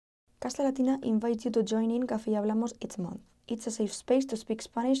Casa Latina invites you to join in Café y Hablamos each month. It's a safe space to speak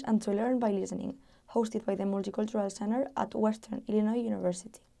Spanish and to learn by listening, hosted by the Multicultural Center at Western Illinois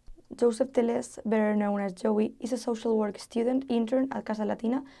University. Joseph Teles, better known as Joey, is a social work student intern at Casa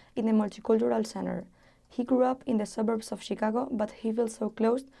Latina in the Multicultural Center. He grew up in the suburbs of Chicago, but he feels so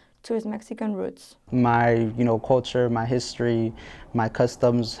close to his Mexican roots. My culture, my history, my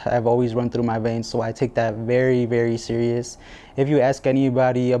customs have always run through my veins, so I take that very, very serious. If you ask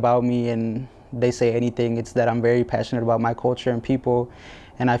anybody about me and they say anything, it's that I'm very passionate about my culture and people,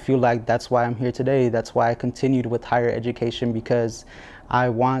 and I feel like that's why I'm here today. That's why I continued with higher education, because I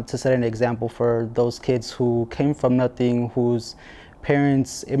want to set an example for those kids who came from nothing, whose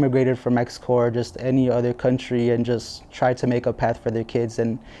parents immigrated from Mexico or just any other country, and just try to make a path for their kids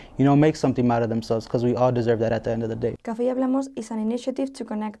and make something out of themselves, because we all deserve that at the end of the day. Café y Hablamos is an initiative to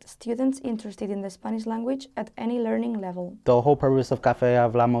connect students interested in the Spanish language at any learning level. The whole purpose of Café y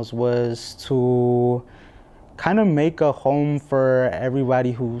Hablamos was to kind of make a home for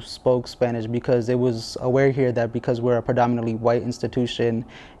everybody who spoke Spanish, because it was aware here that because we're a predominantly white institution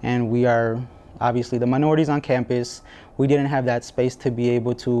and we are obviously the minorities on campus, we didn't have that space to be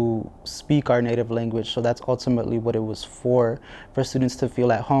able to speak our native language. So that's ultimately what it was for students to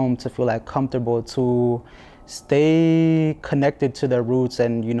feel at home, to feel comfortable, to stay connected to their roots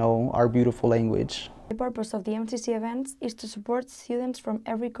and our beautiful language. The purpose of the MCC events is to support students from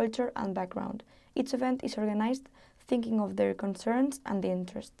every culture and background. Each event is organized thinking of their concerns and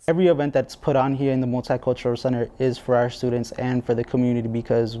interests. Every event that's put on here in the Multicultural Center is for our students and for the community,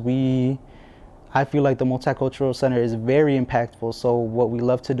 because I feel like the Multicultural Center is very impactful. So what we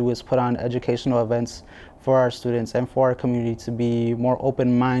love to do is put on educational events for our students and for our community to be more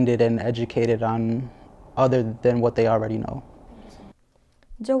open-minded and educated on other than what they already know.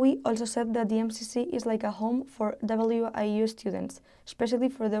 Joey also said that the MCC is like a home for WIU students, especially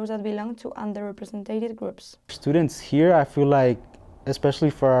for those that belong to underrepresented groups. Students here, I feel like,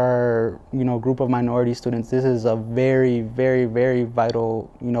 especially for our group of minority students, this is a very, very, very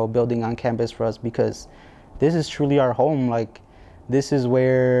vital building on campus for us, because this is truly our home. Like, this is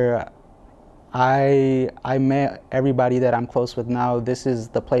where I met everybody that I'm close with now. This is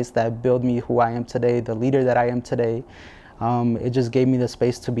the place that built me who I am today, the leader that I am today. It just gave me the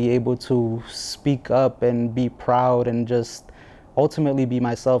space to be able to speak up and be proud and just ultimately be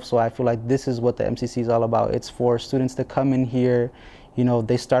myself. So I feel like this is what the MCC is all about. It's for students to come in here,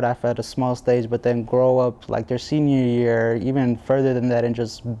 they start off at a small stage, but then grow up like their senior year, even further than that, and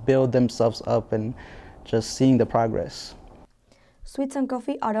just build themselves up and just seeing the progress. Sweets and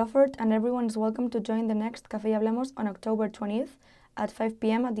coffee are offered, and everyone is welcome to join the next Café y Hablamos on October 20th at 5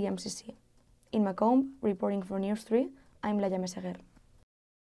 p.m. at the MCC. In Macomb, reporting for News 3, I'm Laia Meseguer.